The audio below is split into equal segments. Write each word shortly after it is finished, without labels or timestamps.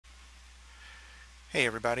Hey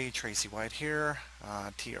everybody, Tracy White here,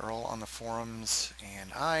 T. Earl on the forums, and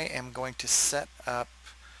I am going to set up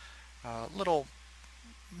a little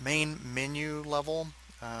main menu level.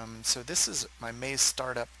 So this is my maze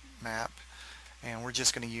startup map, and we're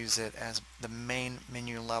just going to use it as the main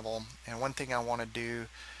menu level. And one thing I want to do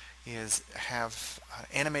is have an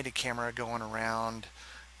animated camera going around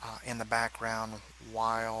in the background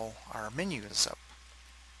while our menu is up.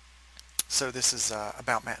 So this is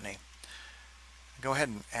about Matinee. Go ahead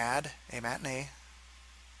and add a Matinee,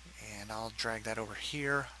 and I'll drag that over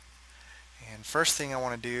here. And first thing I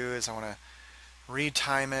want to do is I want to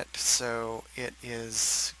retime it so it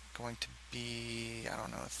is going to be, I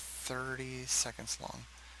don't know, 30 seconds long.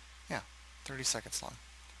 Yeah, 30 seconds long.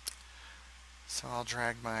 So I'll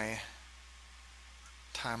drag my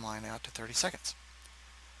timeline out to 30 seconds.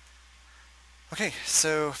 Okay,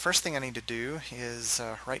 so first thing I need to do is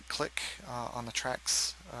right click on the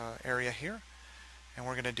tracks area here, and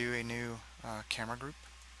we're going to do a new camera group.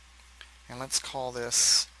 And let's call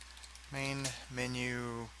this main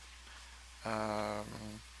menu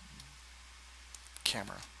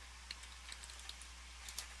camera.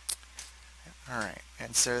 Alright,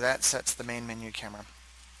 and so that sets the main menu camera.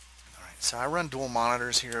 Alright, so I run dual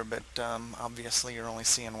monitors here, but obviously you're only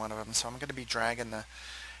seeing one of them, so I'm going to be dragging the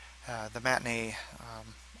Matinee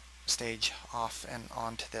stage off and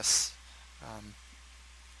onto this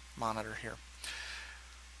monitor here.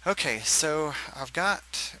 Okay, so I've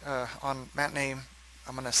got on Matinee,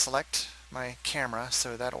 I'm going to select my camera,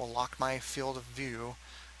 so that will lock my field of view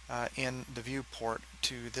in the viewport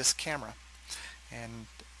to this camera. And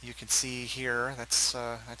you can see here that's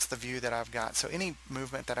the view that I've got. So any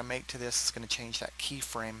movement that I make to this is going to change that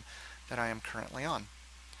keyframe that I am currently on.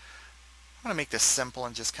 I'm going to make this simple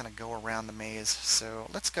and just kind of go around the maze. So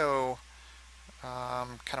let's go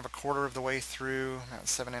kind of a quarter of the way through, about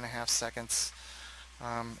 7.5 seconds,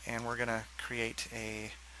 and we're going to create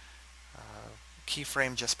a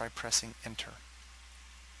keyframe just by pressing enter.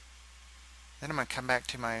 Then I'm going to come back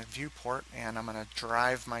to my viewport and I'm going to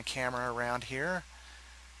drive my camera around here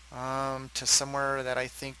to somewhere that I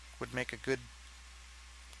think would make a good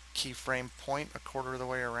keyframe point a quarter of the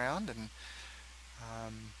way around, and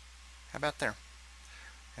how about there?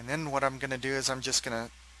 And then what I'm going to do is I'm just going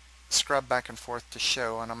to scrub back and forth to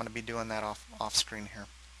show, and I'm going to be doing that off screen here.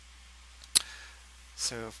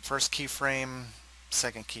 So first keyframe,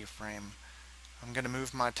 second keyframe. I'm going to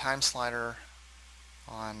move my time slider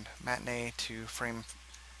on Matinee to frame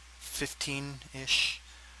 15-ish,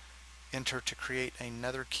 enter to create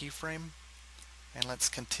another keyframe, and let's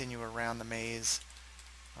continue around the maze,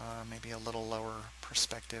 maybe a little lower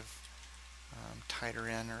perspective, tighter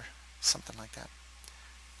in or something like that.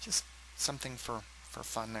 Just something for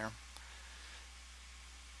fun there.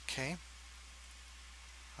 Okay,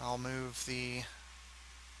 I'll move the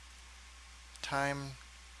time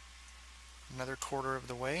another quarter of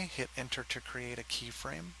the way, hit enter to create a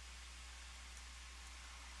keyframe,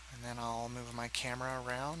 and then I'll move my camera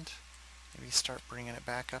around, maybe start bringing it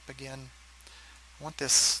back up again. I want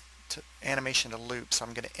this animation to loop, so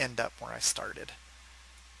I'm going to end up where I started.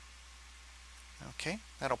 Okay,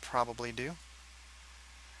 that'll probably do.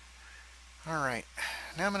 Alright,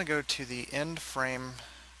 now I'm going to go to the end frame.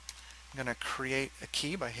 I'm going to create a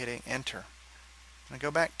key by hitting enter. I'm going to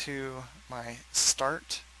go back to my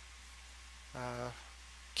start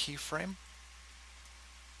keyframe.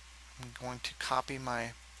 I'm going to copy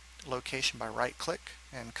my location by right click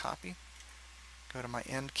and copy. Go to my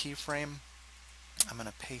end keyframe. I'm going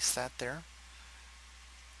to paste that there.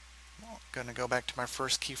 I'm going to go back to my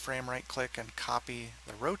first keyframe, right click and copy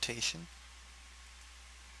the rotation.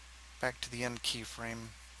 Back to the end keyframe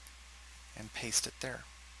and paste it there.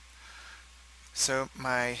 So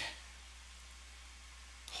my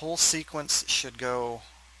whole sequence should go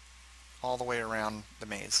all the way around the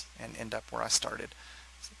maze and end up where I started.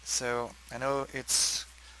 So I know it's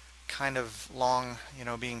kind of long, you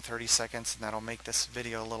know, being 30 seconds, and that'll make this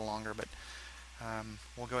video a little longer, but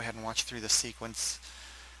we'll go ahead and watch through the sequence.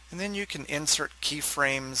 And then you can insert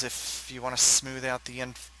keyframes if you want to smooth out the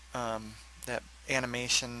that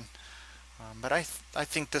animation, but I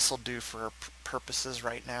think this will do for our purposes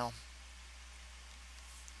right now.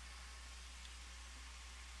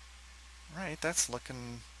 Right, that's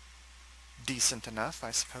looking decent enough,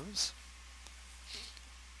 I suppose.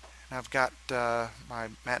 And I've got my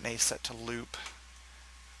Matinee set to loop.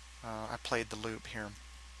 I played the loop here.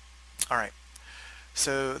 Alright,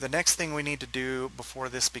 so the next thing we need to do before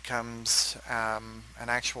this becomes an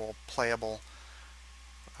actual playable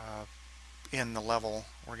in the level,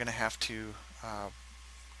 we're going to have to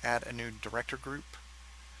add a new director group.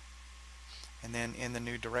 and then in the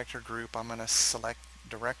new director group I'm going to select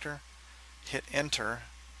director, hit enter,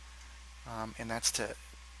 and that's to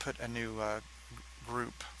put a new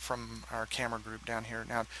group from our camera group down here.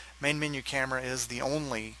 Now, main menu camera is the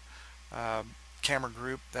only camera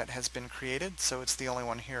group that has been created, so it's the only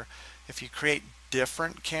one here. If you create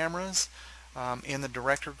different cameras in the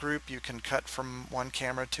director group, you can cut from one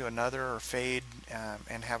camera to another or fade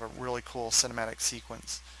and have a really cool cinematic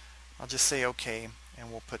sequence. I'll just say OK,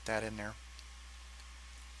 and we'll put that in there.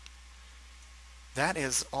 That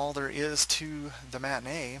is all there is to the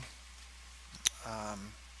Matinee.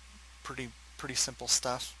 Pretty simple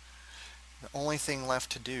stuff. The only thing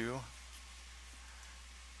left to do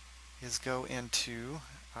is go into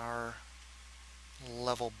our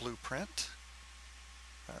level blueprint,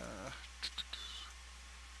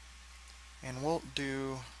 and we'll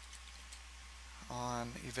do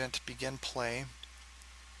on event begin play.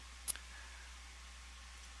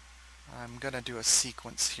 I'm going to do a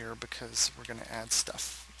sequence here because we're going to add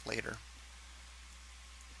stuff later.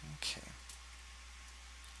 Okay.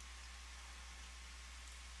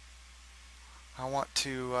 I want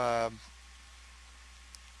to, I'm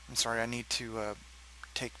sorry, I need to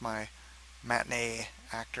take my Matinee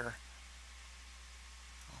actor.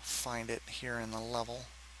 I'll find it here in the level.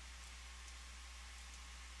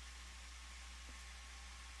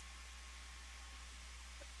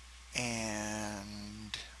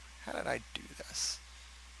 And how did I do this?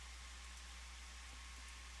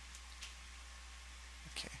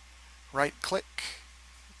 Okay, right click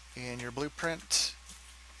in your blueprint,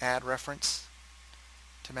 add reference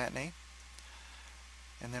to Matinee,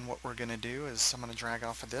 and then what we're going to do is I'm going to drag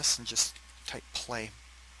off of this and just type play.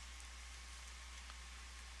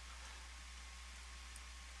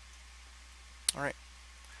 Alright,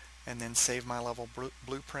 and then save my level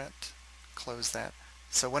blueprint, close that.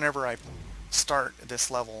 So whenever I start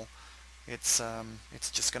this level, it's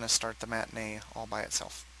just going to start the Matinee all by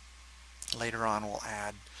itself. Later on we'll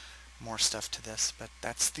add more stuff to this, but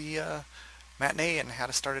that's the Matinee and how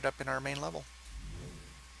to start it up in our main level.